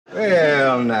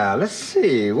Well, now, let's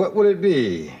see. What would it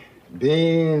be?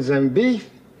 Beans and beef,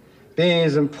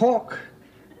 beans and pork,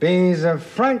 beans and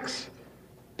franks,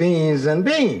 beans and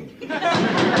beans.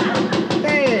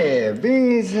 Yeah,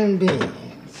 beans and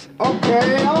beans.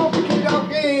 Okay,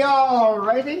 all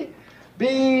righty.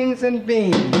 Beans and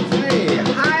beans. Hey,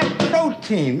 high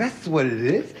protein, that's what it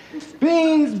is.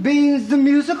 Beans, the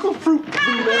musical fruit.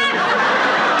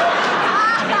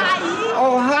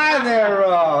 Oh, hi there,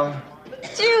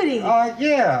 Judy.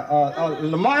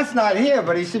 Lamont's not here,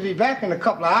 but he should be back in a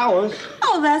couple of hours.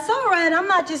 Oh, that's all right. I'm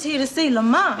not just here to see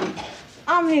Lamont.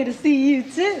 I'm here to see you,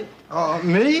 too.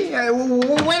 Me?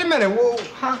 Wait a minute. Well,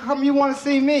 how come you want to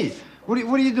see me? What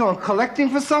are you doing, collecting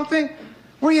for something?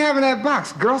 What do you have in that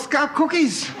box? Girl Scout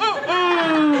cookies?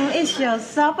 It's your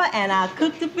supper, and I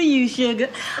cooked it for you, sugar.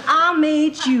 I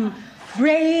made you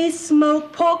braised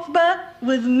smoked pork butt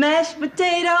with mashed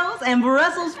potatoes and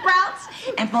Brussels sprouts.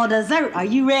 And for dessert, are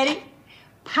you ready?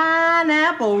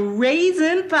 Pineapple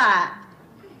raisin pie.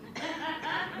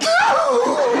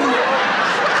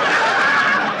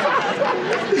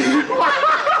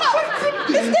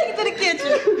 Let's take it to the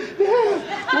kitchen.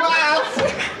 Wow.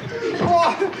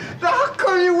 How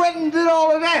come you went and did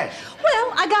all of that?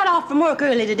 Well, I got off from work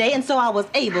early today, and so I was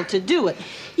able to do it.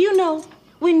 You know,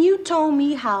 when you told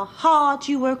me how hard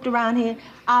you worked around here,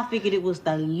 I figured it was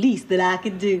the least that I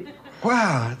could do.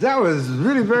 Wow, that was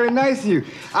really very nice of you.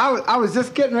 I was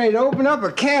just getting ready to open up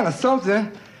a can of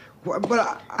something,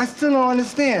 but I still don't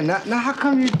understand. Now, how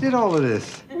come you did all of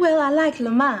this? Well, I like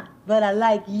Lamont, but I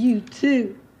like you,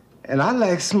 too. And I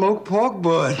like smoked pork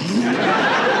butt.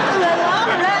 Well, all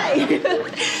right.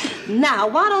 Now,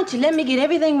 why don't you let me get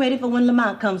everything ready for when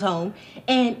Lamont comes home,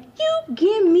 and you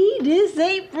give me this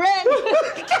apron.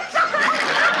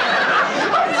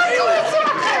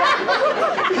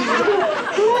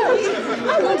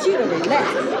 I want you to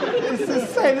relax.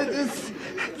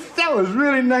 That was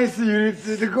really nice of you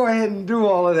to go ahead and do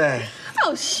all of that.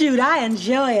 Oh, shoot, I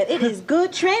enjoy it. It is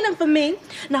good training for me.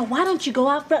 Now, why don't you go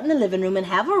out front in the living room and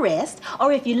have a rest?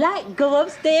 Or if you like, go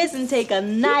upstairs and take a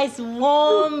nice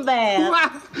warm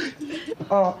bath.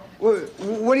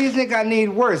 What do you think I need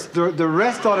worse, the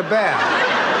rest or the bath?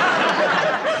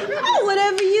 Oh,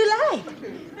 whatever you like.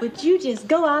 But you just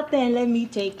go out there and let me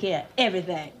take care of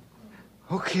everything.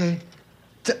 Okay.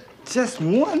 Just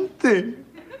one thing.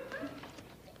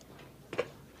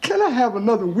 Can I have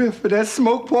another whiff of that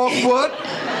smoked pork butt?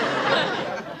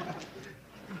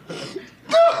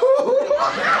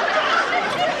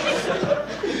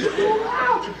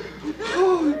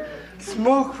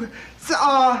 Smoke.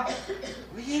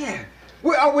 Yeah.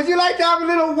 Would you like to have a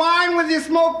little wine with your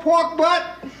smoked pork butt?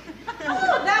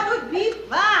 Oh, that would be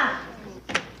fine.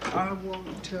 I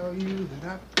want to tell you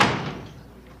that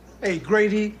Hey,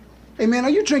 Grady. Hey, man, are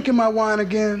you drinking my wine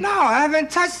again? No, I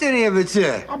haven't touched any of it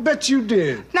yet. I bet you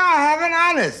did. No, I haven't,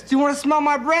 honest. Do you want to smell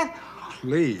my breath?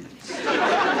 Please.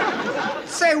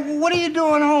 Say, what are you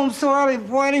doing home so early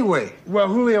for anyway? Well,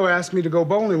 Julio asked me to go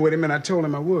bowling with him, and I told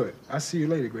him I would. I'll see you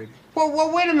later, Grady.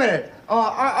 Well, wait a minute.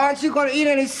 Aren't you going to eat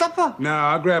any supper? No,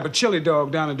 I'll grab a chili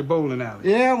dog down at the bowling alley.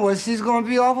 Yeah, well, she's going to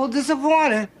be awful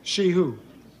disappointed. She who?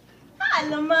 Hi,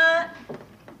 Lamont.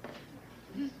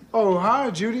 Oh,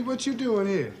 hi, Judy. What you doing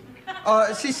here?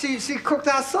 She cooked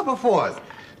our supper for us.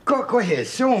 Go ahead,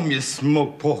 show him your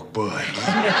smoked pork butt.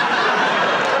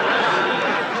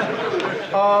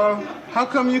 How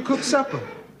come you cooked supper?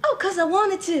 Oh, 'cause I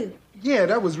wanted to. Yeah,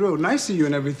 that was real nice of you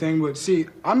and everything, but see,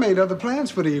 I made other plans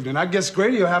for the evening. I guess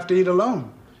Grady will have to eat alone.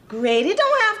 Grady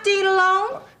don't have to eat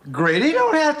alone. Grady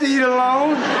don't have to eat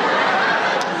alone.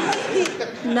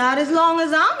 Not as long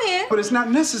as I'm here. But it's not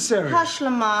necessary. Hush,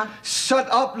 Lamont. Shut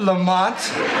up, Lamont.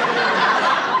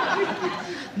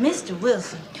 Mr.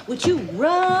 Wilson, would you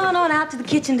run on out to the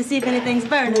kitchen to see if anything's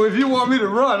burning? Well, if you want me to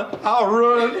run, I'll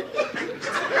run.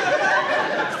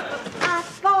 I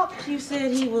thought you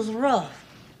said he was rough.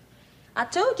 I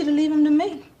told you to leave him to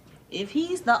me. If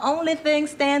he's the only thing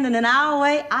standing in our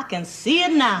way, I can see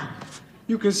it now.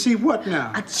 You can see what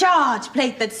now? A charge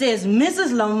plate that says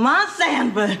Mrs. Lamont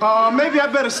Sanford. Maybe I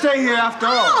better stay here after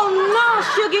all. Oh, no,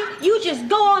 Sugar. You just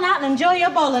go on out and enjoy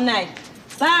your bowling night.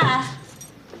 Bye.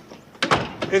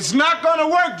 It's not gonna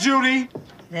work, Judy.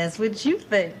 That's what you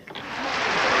think.